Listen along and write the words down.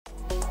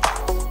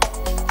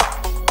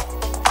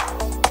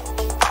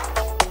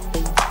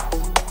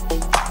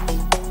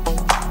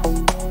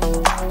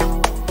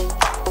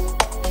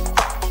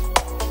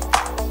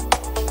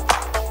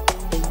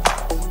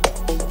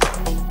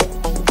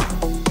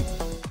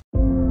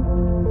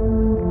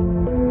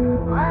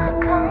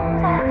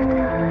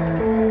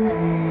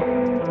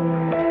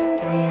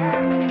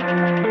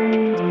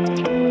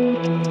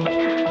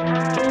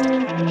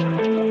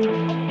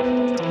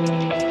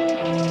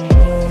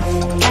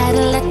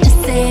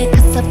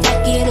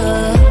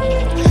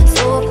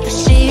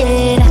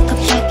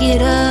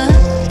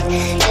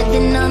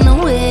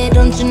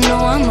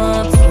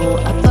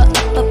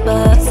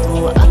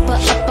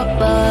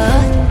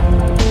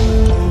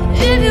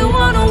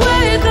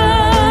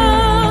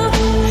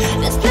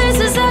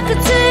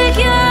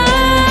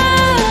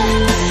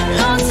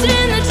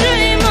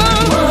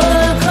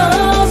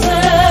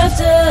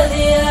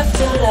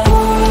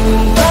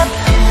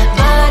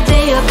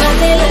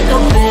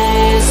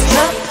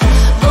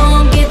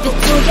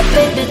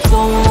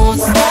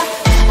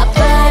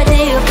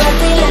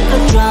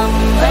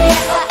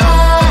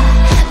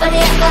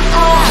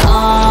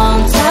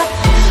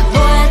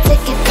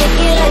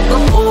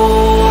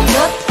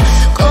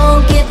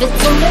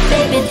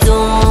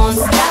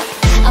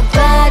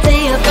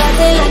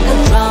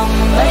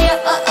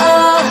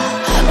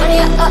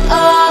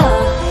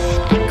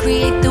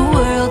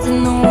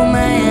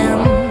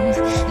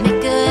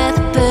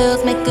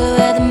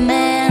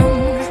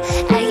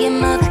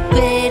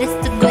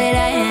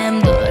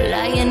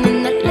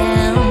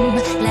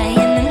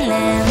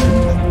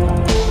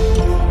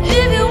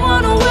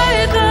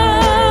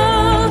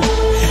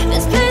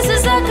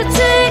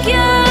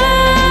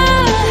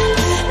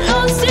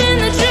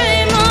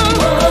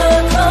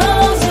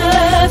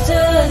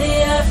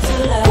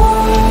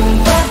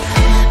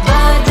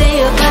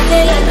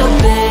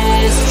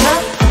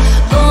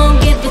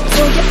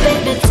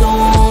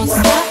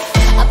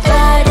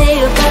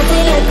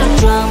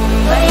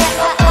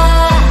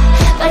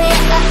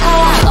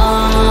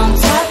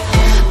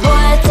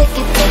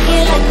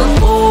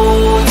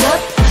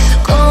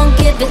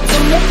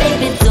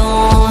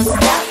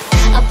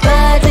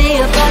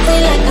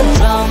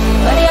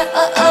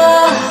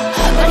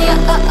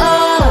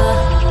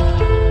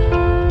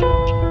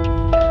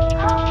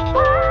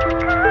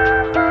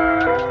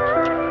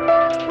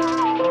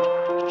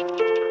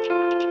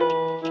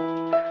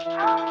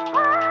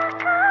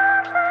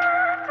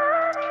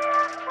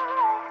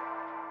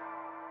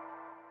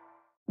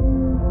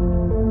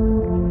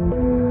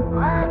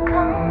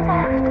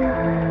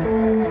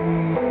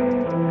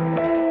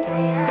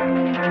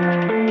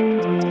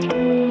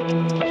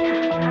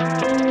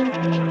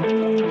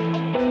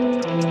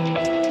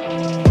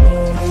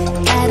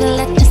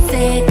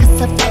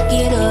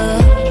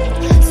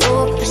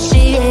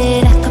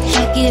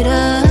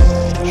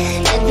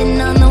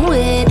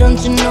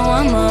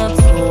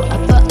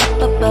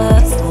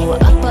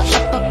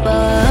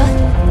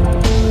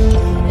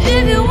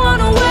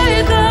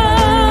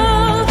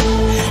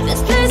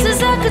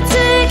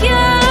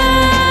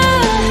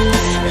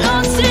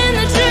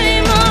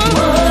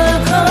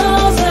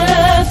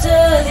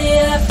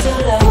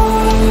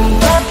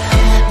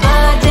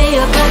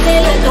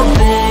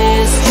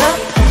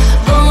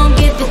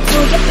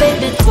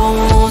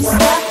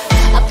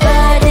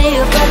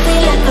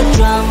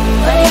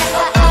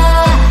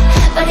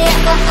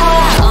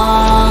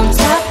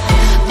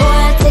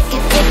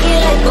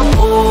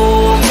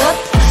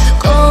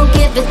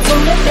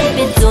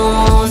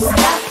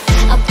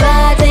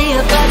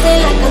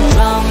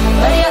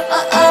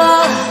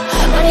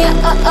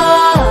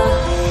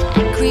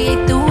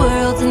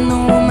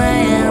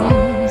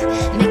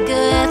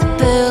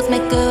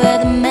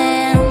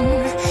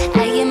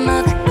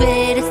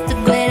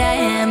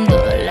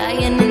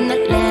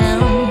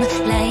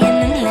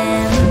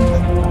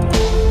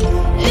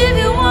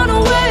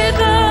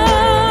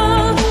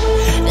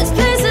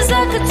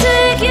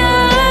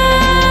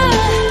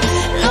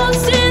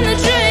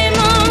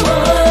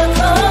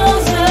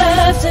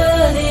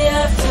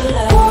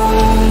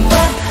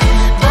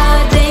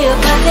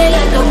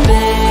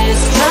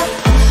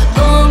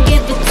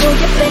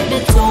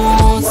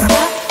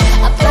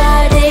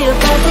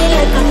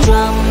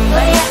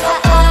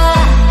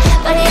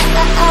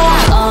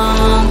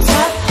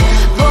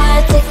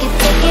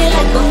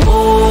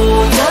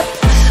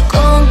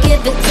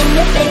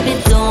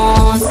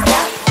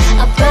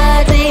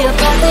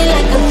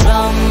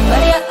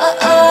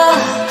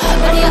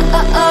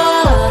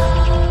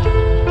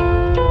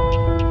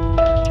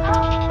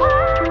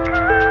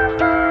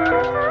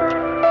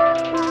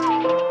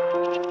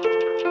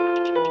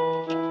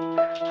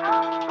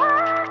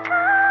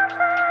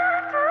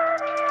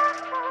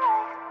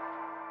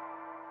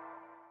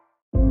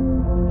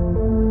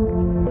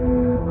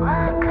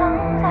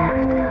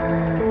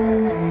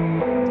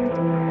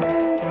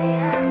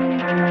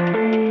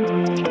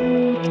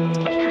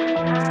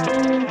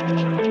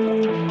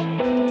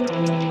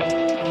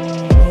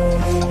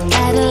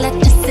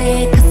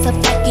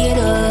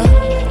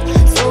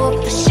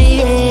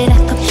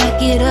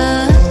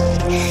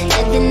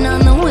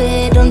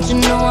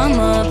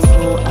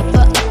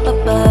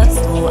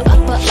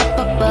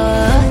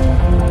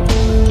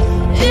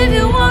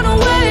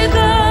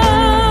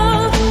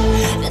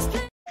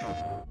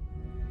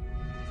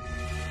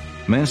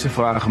Mensen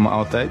vragen me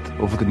altijd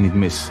of ik het niet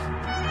mis.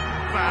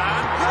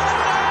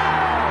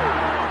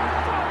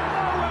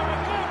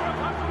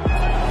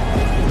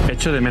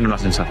 Echo de menos la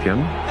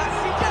sensación.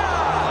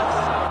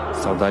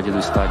 Saudade do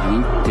estádio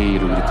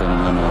inteiro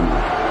gritando meu nome.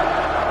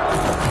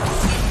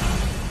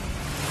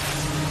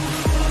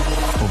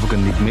 Of ik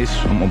het niet mis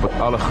om op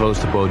het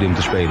allergrootste podium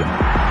te spelen.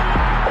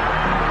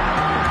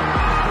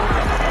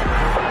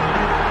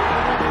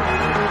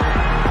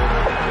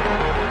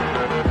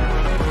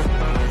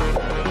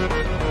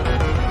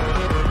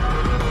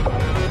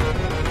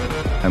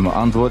 En mijn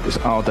antwoord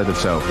is altijd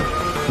hetzelfde.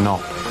 No.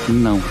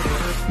 Não.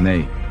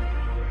 Nee.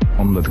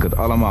 Omdat ik het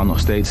allemaal nog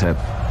steeds heb.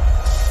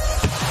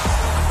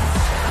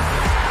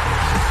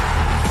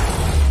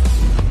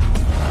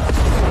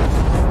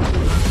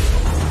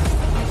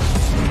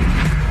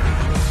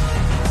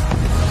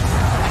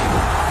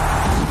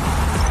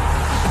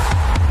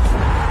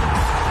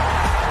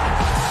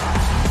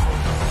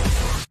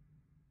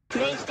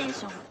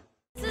 PlayStation.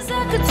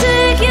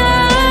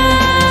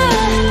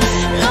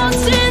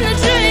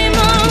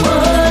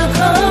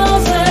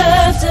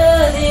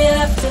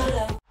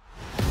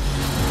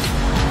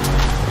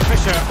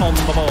 On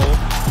the ball.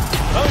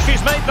 Oh,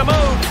 she's made the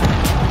move.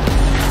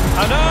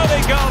 An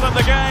early goal in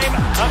the game.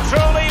 A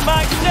truly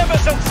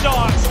magnificent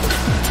start.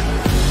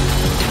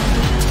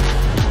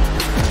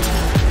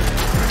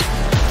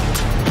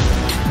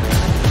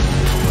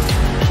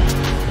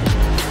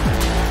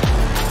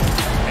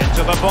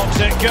 Into the box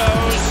it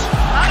goes.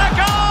 And a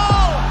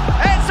goal!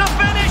 It's a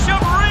finish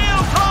of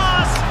real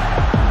class.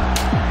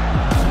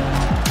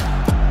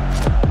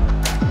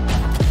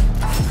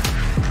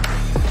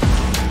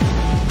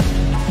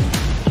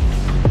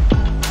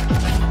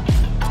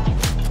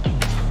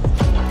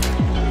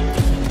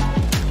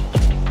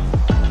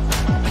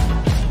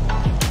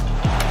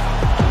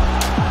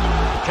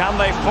 Can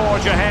they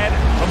forge ahead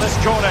from this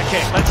corner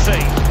kick? Let's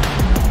see.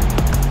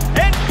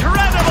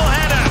 Incredible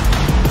header!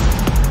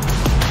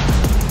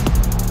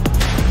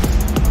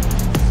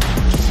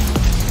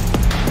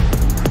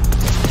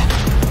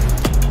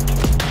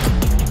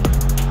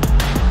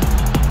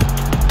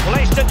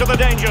 Placed into the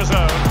danger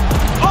zone.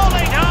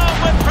 Falling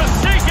home with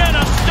precision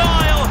and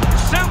style.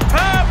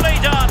 Superbly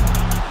done.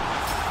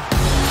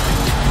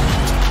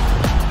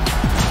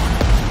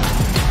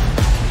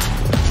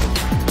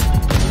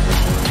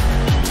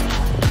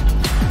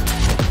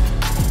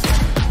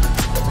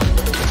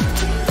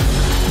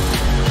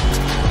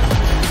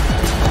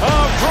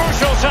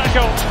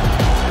 Tackle.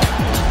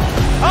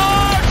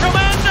 Oh,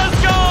 tremendous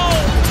goal!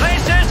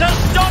 This is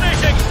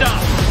astonishing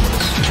stuff.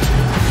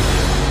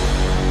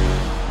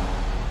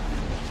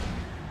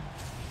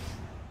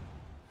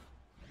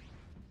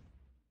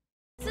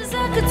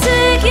 I could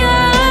take you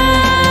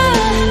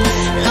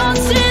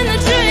lost in the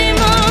dream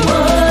of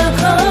what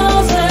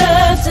comes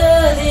after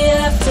the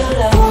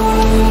afterlife.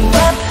 Boom,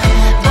 bop,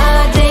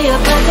 body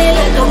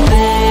like a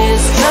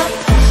bass drop.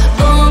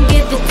 Gon'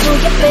 give it to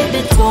you,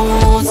 baby,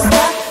 don't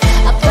stop.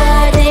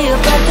 Body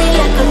like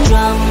a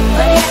drum,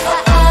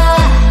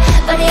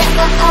 body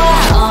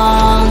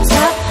on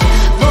top.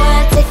 Boy,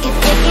 take it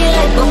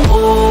like a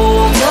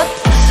hold up.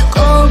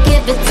 Gon'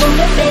 give it to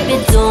me, baby,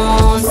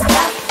 don't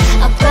stop.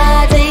 A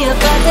body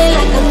like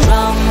a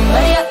drum,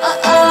 body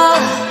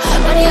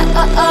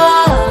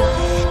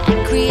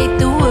create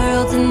the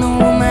world in the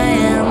womb I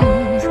am.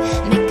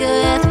 Make her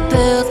have the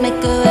pearls,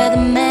 make her have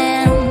the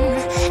man.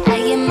 I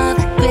am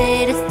the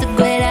greatest, the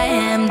great I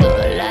am. The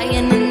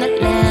lion in the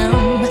lamb,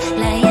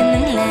 lion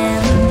and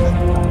lamb.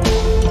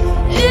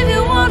 If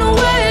you wanna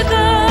wake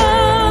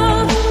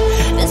up,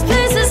 there's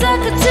places I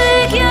could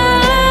take you.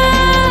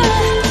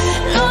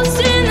 Lost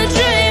in the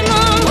dream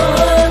of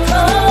what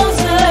comes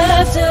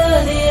after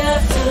the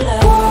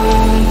afterlife.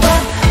 Boom,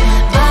 bop,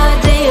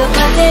 body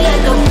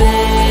like a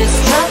bass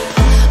drop.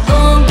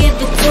 Gon' give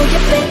it to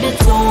you, baby,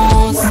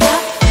 don't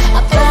stop.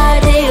 A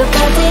body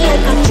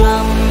like a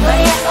drum,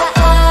 body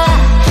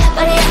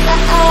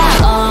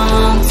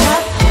on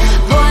top.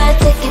 Boy,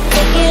 take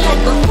it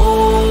like a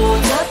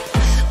hold up.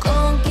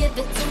 Gon' give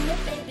it to me,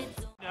 baby.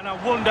 And I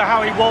wonder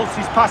how he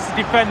waltzes past the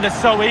defender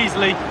so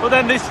easily, but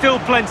then there's still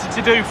plenty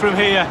to do from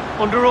here.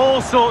 Under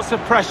all sorts of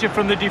pressure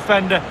from the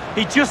defender,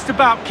 he just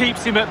about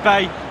keeps him at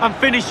bay and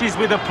finishes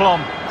with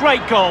aplomb.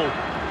 Great goal.